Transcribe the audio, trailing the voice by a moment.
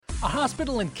A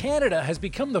hospital in Canada has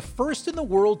become the first in the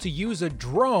world to use a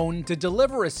drone to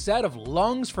deliver a set of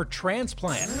lungs for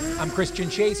transplant. I'm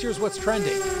Christian Chase, here's what's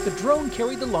trending. The drone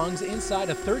carried the lungs inside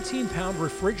a 13-pound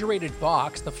refrigerated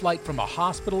box. The flight from a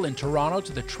hospital in Toronto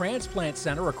to the transplant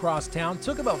center across town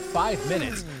took about 5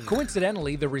 minutes.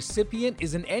 Coincidentally, the recipient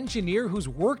is an engineer who's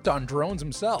worked on drones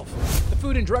himself. The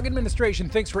Food and Drug Administration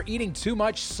thinks we're eating too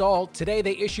much salt. Today,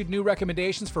 they issued new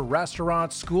recommendations for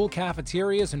restaurants, school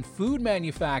cafeterias, and food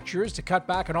manufacturers to cut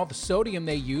back on all the sodium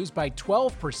they use by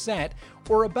 12%,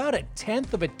 or about a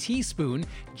tenth of a teaspoon.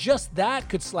 Just that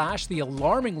could slash the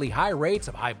alarmingly high rates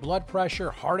of high blood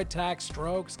pressure, heart attacks,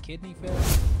 strokes, kidney failure.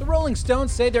 The Rolling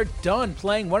Stones say they're done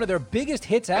playing one of their biggest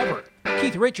hits ever.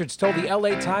 Keith Richards told the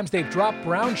LA Times they've dropped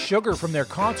Brown Sugar from their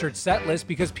concert set list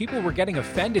because people were getting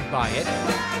offended by it.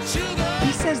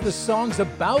 He says the song's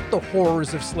about the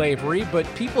horrors of slavery,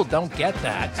 but people don't get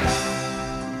that.